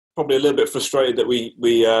probably a little bit frustrated that we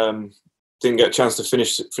didn't get a chance to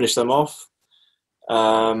finish them off.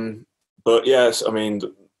 But yes, I mean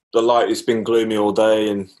the light has been gloomy all day,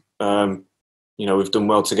 and we've done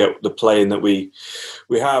well to get the play in that we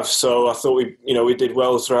have. So I thought we did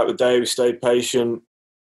well throughout the day. We stayed patient.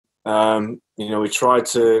 We tried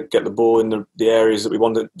to get the ball in the areas that we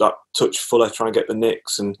wanted, that touch fuller, trying to get the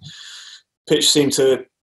nicks, and pitch seems a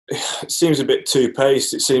bit too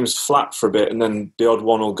paced. It seems flat for a bit, and then the odd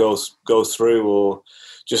one will go through or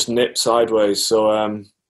just nip sideways. So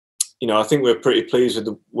I think we're pretty pleased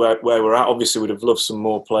with where we're at. Obviously, we'd have loved some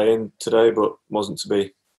more play in today, but wasn't to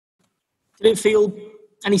be. Did it feel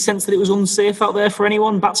any sense that it was unsafe out there for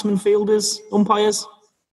anyone, batsmen, fielders, umpires?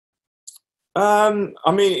 I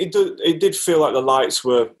mean, it did feel like the lights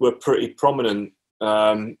were pretty prominent,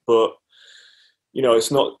 but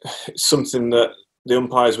it's something that the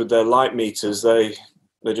umpires with their light meters, they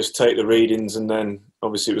just take the readings, and then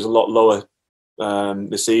obviously it was a lot lower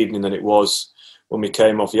this evening than it was when we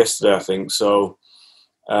came off yesterday, I think. So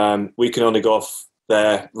we can only go off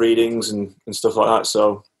their readings and stuff like that.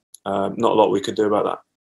 So not a lot we could do about that.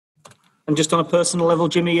 And just on a personal level,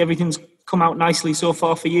 Jimmy, everything's come out nicely so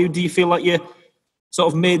far for you. Do you feel like you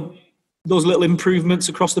sort of made those little improvements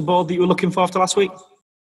across the board that you were looking for after last week?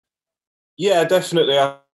 Yeah, definitely.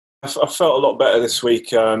 I felt a lot better this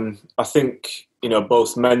week. I think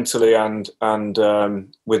both mentally and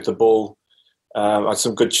with the ball. I had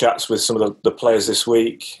some good chats with some of the players this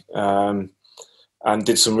week, and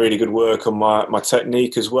did some really good work on my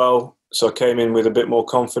technique as well. So I came in with a bit more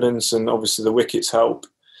confidence, and obviously the wickets help.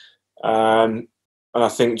 And I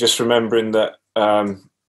think just remembering that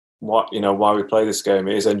why we play this game,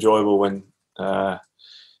 it is enjoyable when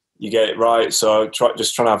you get it right. So trying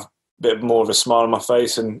to have a bit more of a smile on my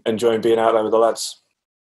face and enjoying being out there with the lads.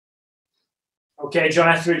 Okay, John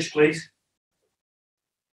Etheridge, please.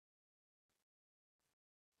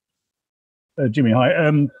 Jimmy,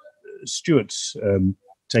 hi. Stuart's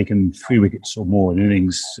taken 3 wickets or more in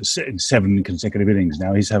innings, in 7 consecutive innings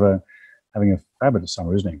now. He's having a fabulous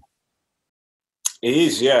summer, isn't he? He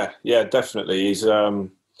is, yeah, definitely. He's,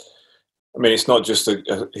 it's not just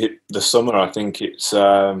the summer. I think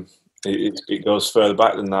it goes further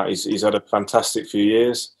back than that. He's had a fantastic few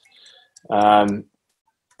years, and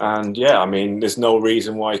yeah, there's no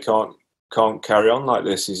reason why he can't carry on like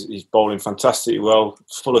this. He's bowling fantastically well,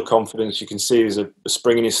 full of confidence. You can see there's a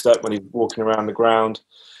spring in his step when he's walking around the ground,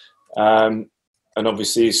 and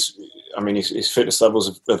obviously his fitness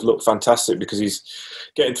levels have looked fantastic because he's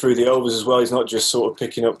getting through the overs as well. He's not just sort of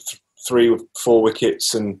picking up 3 or 4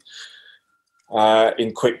 wickets and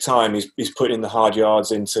in quick time. He's putting in the hard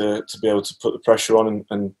yards in to be able to put the pressure on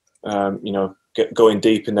and get going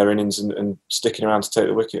deep in their innings and sticking around to take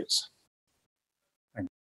the wickets.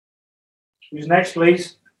 Who's next,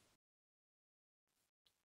 please?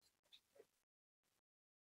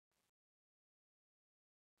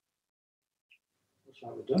 Looks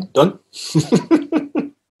like we're done.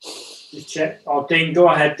 Just check. Oh, Dean, go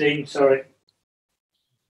ahead, Dean. Sorry.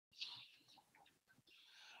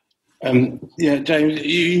 James,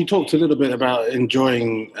 you talked a little bit about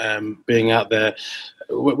enjoying being out there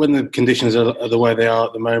when the conditions are the way they are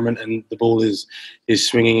at the moment, and the ball is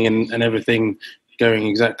swinging and everything going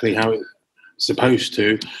exactly how it's supposed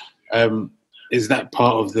to. Is that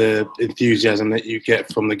part of the enthusiasm that you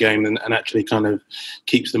get from the game and actually kind of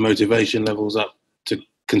keeps the motivation levels up to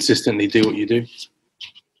consistently do what you do?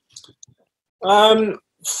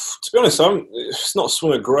 To be honest, it's not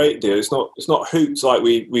swung a great deal. It's not hoops like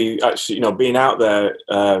we actually, being out there,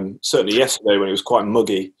 certainly yesterday when it was quite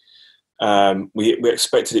muggy, we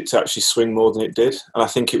expected it to actually swing more than it did. And I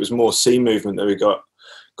think it was more seam movement that we got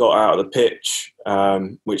out of the pitch,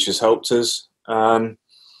 which has helped us.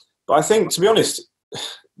 But I think, to be honest,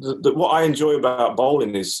 what I enjoy about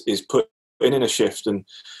bowling is putting in a shift and,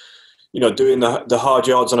 doing the hard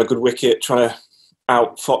yards on a good wicket, trying to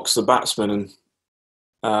outfox the batsman and,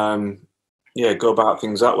 go about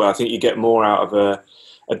things that way. I think you get more out of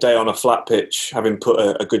a day on a flat pitch, having put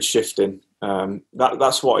a good shift in.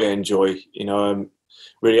 That's what I enjoy,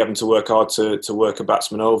 really having to work hard to work a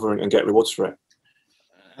batsman over and get rewards for it.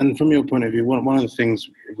 And from your point of view, one of the things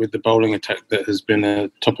with the bowling attack that has been a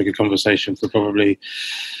topic of conversation for probably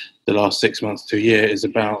the last 6 months to a year is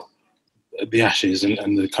about the Ashes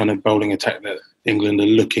and the kind of bowling attack that England are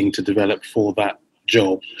looking to develop for that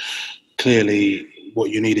job. Clearly, what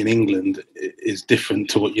you need in England is different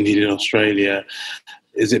to what you need in Australia.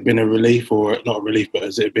 Has it been a relief, or not a relief, but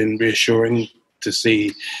has it been reassuring to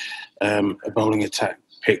see a bowling attack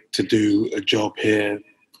picked to do a job here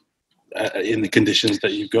in the conditions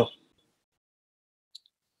that you've got?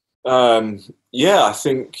 Yeah, I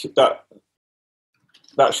think that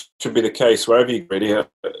should be the case wherever you really.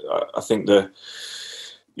 I think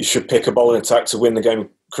you should pick a bowling attack to win the game of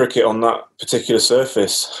cricket on that particular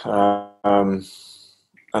surface.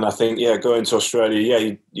 And I think, going to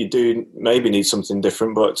Australia, you do maybe need something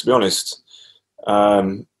different. But to be honest,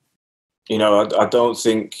 I don't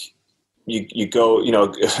think you go.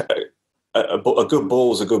 A good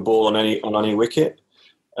ball is a good ball on any wicket.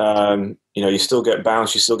 You still get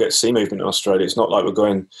bounce, you still get sea movement in Australia. It's not like we're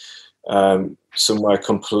going somewhere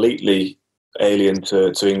completely alien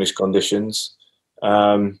to English conditions.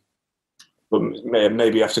 But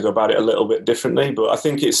maybe you have to go about it a little bit differently. But I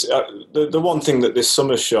think it's the one thing that this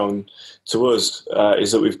summer's shown to us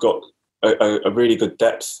is that we've got a really good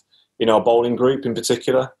depth in our bowling group in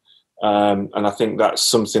particular. And I think that's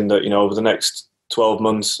something that, over the next 12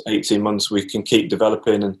 months, 18 months, we can keep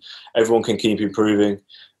developing and everyone can keep improving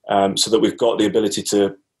so that we've got the ability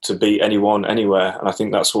to beat anyone, anywhere. And I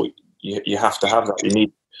think that's what you have to have. That you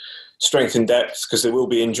need strength and depth because there will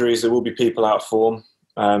be injuries, there will be people out of form.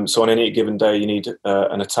 So on any given day, you need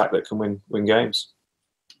an attack that can win games.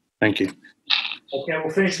 Thank you. Okay, we'll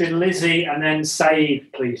finish with Lizzie and then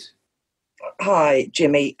Saeed, please. Hi,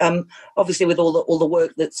 Jimmy. Obviously, with all the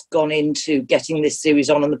work that's gone into getting this series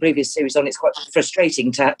on and the previous series on, it's quite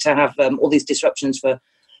frustrating to have all these disruptions for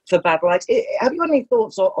bad light. Have you got any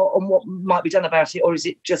thoughts on what might be done about it, or is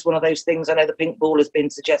it just one of those things? I know the pink ball has been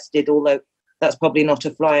suggested, although that's probably not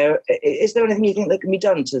a flyer. Is there anything you think that can be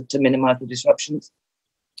done to minimise the disruptions?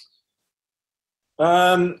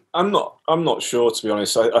 I'm not sure, to be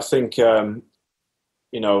honest. I think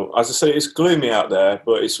as I say, it's gloomy out there,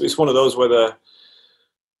 but it's one of those where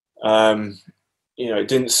it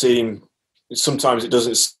didn't seem. Sometimes it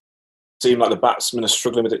doesn't seem like the batsmen are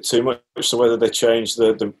struggling with it too much. So whether they change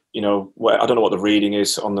I don't know what the reading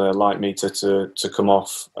is on the light meter to come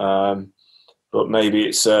off, but maybe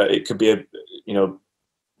it could be a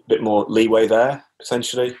bit more leeway there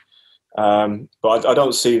potentially. But I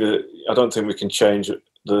don't think we can change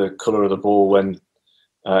the colour of the ball when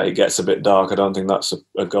it gets a bit dark. I don't think that's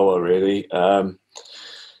a goer really. To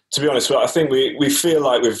be honest, I think we feel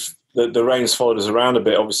like the rain's followed us around a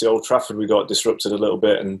bit. Obviously, Old Trafford we got disrupted a little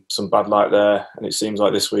bit and some bad light there, and it seems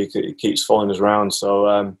like this week it keeps following us around. So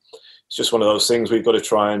it's just one of those things we've got to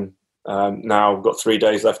try and now we've got 3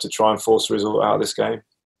 days left to try and force a result out of this game.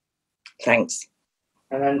 Thanks.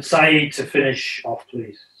 And then Saeed to finish off,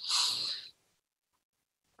 please.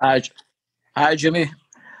 Hi, Jimmy.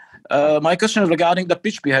 My question is regarding the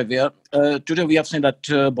pitch behavior. Today we have seen that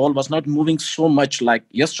ball was not moving so much like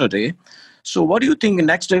yesterday. So what do you think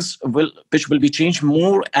next days pitch will be changed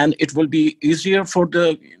more and it will be easier for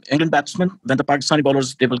the England batsmen than the Pakistani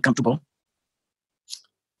bowlers, they will come to bowl?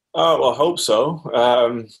 Oh, well, I hope so.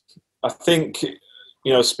 I think,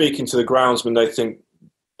 speaking to the groundsmen, they think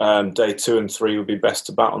day 2 and 3 would be best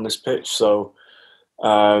to bat on this pitch. So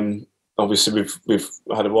obviously we've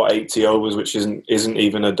had 80 overs, which isn't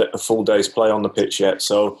even a full day's play on the pitch yet.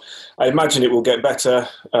 So I imagine it will get better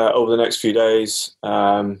over the next few days.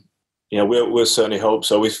 We'll certainly hope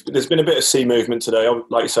so. There's been a bit of sea movement today,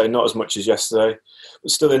 like you say, not as much as yesterday,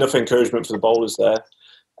 but still enough encouragement for the bowlers there.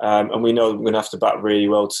 And we know we're going to have to bat really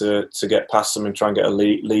well to get past them and try and get a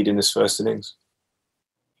lead in this first innings.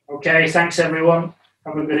 Okay, thanks everyone.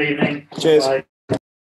 Have a good evening. Cheers. Bye.